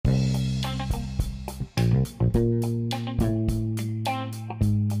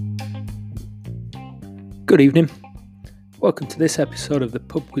Good evening. Welcome to this episode of the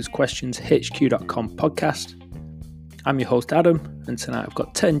pubquizquestionshq.com podcast. I'm your host Adam, and tonight I've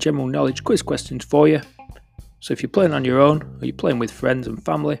got 10 general knowledge quiz questions for you. So if you're playing on your own or you're playing with friends and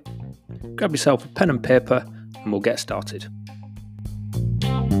family, grab yourself a pen and paper and we'll get started.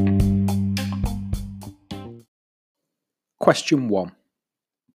 Question 1.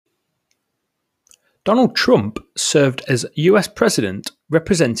 Donald Trump served as US President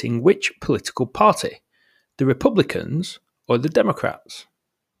representing which political party? The Republicans or the Democrats?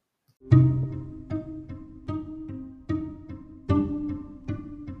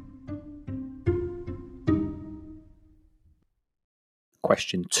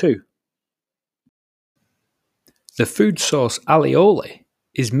 Question 2. The food source alioli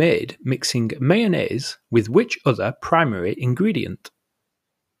is made mixing mayonnaise with which other primary ingredient?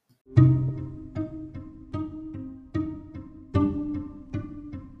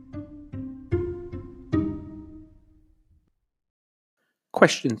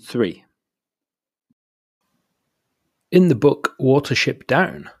 Question 3. In the book Watership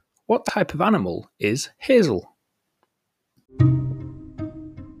Down, what type of animal is Hazel?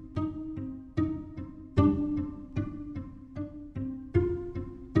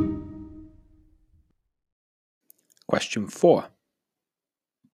 Question 4.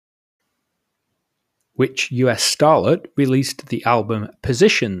 Which US starlet released the album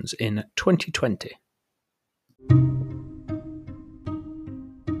Positions in 2020?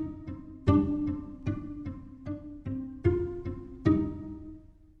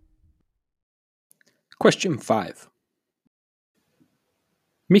 Question 5.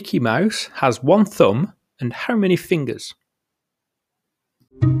 Mickey Mouse has one thumb and how many fingers?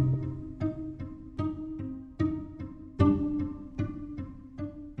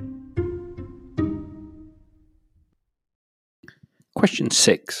 Question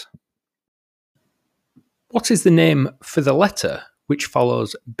 6. What is the name for the letter which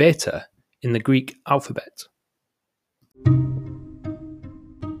follows beta in the Greek alphabet?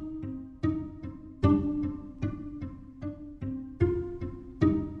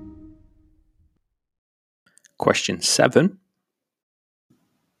 Question 7.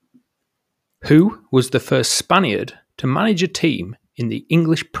 Who was the first Spaniard to manage a team in the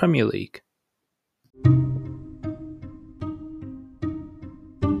English Premier League?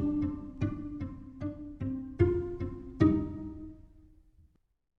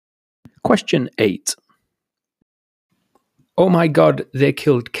 Question 8. Oh my God, they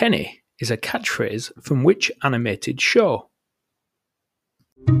killed Kenny is a catchphrase from which animated show?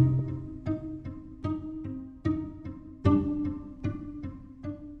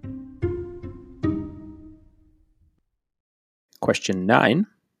 Question 9.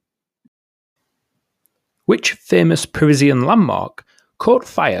 Which famous Parisian landmark caught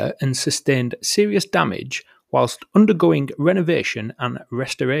fire and sustained serious damage whilst undergoing renovation and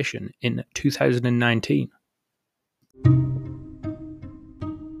restoration in 2019?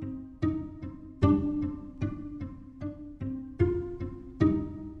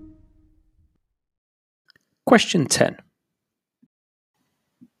 Question 10.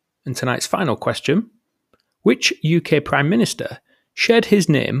 And tonight's final question. Which UK Prime Minister shared his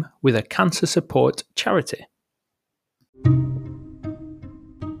name with a cancer support charity?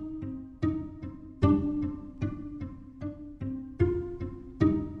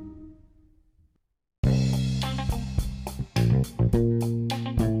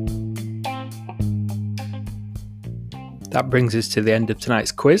 That brings us to the end of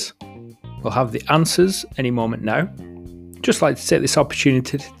tonight's quiz. We'll have the answers any moment now. Just like to take this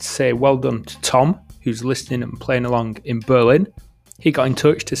opportunity to say well done to Tom, who's listening and playing along in Berlin. He got in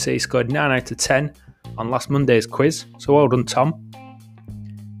touch to say he scored 9 out of 10 on last Monday's quiz, so well done, Tom.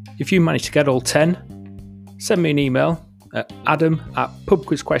 If you manage to get all 10, send me an email at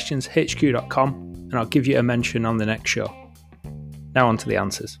adam@pubquizquestionshq.com and I'll give you a mention on the next show. Now on to the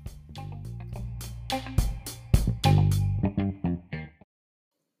answers.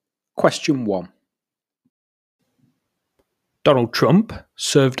 Question 1. Donald Trump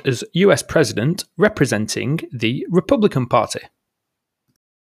served as US President representing the Republican Party.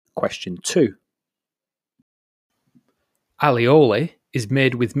 Question 2. Alioli is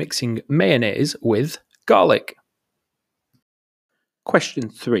made with mixing mayonnaise with garlic. Question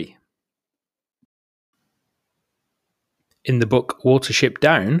 3. In the book Watership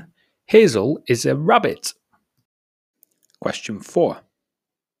Down, Hazel is a rabbit. Question 4.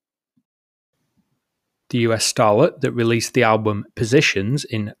 The US starlet that released the album Positions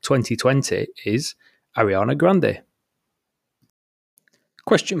in 2020 is Ariana Grande.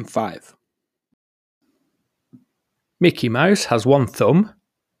 Question 5. Mickey Mouse has one thumb.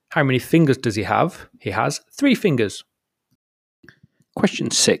 How many fingers does he have? He has 3 fingers.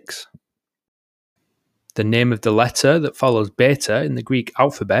 Question 6. The name of the letter that follows beta in the Greek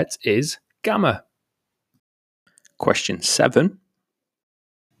alphabet is gamma. Question 7.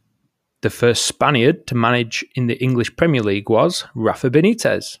 The first Spaniard to manage in the English Premier League was Rafa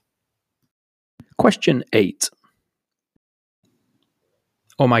Benitez. Question 8.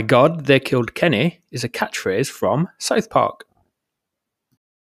 Oh my God, they killed Kenny is a catchphrase from South Park.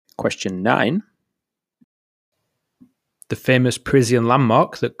 Question 9. The famous Parisian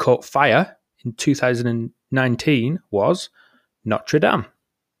landmark that caught fire in 2019 was Notre Dame.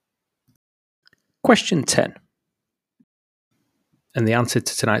 Question 10. And the answer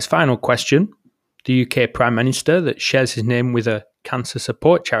to tonight's final question, the UK Prime Minister that shares his name with a cancer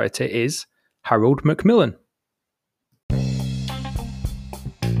support charity is Harold Macmillan.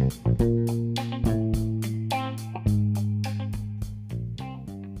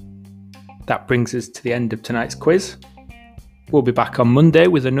 That brings us to the end of tonight's quiz. We'll be back on Monday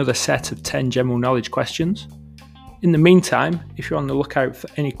with another set of 10 general knowledge questions. In the meantime, if you're on the lookout for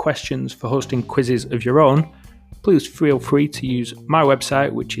any questions for hosting quizzes of your own, please feel free to use my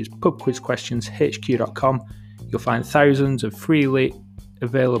website, which is pubquizquestionshq.com. You'll find thousands of freely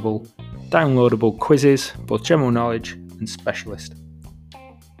available downloadable quizzes, both general knowledge and specialist.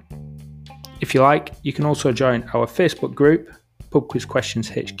 If you like, you can also join our Facebook group,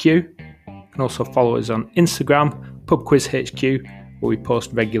 PubQuizQuestionsHQ. You can also follow us on Instagram, PubQuizHQ, where we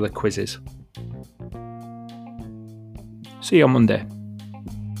post regular quizzes. See you on Monday.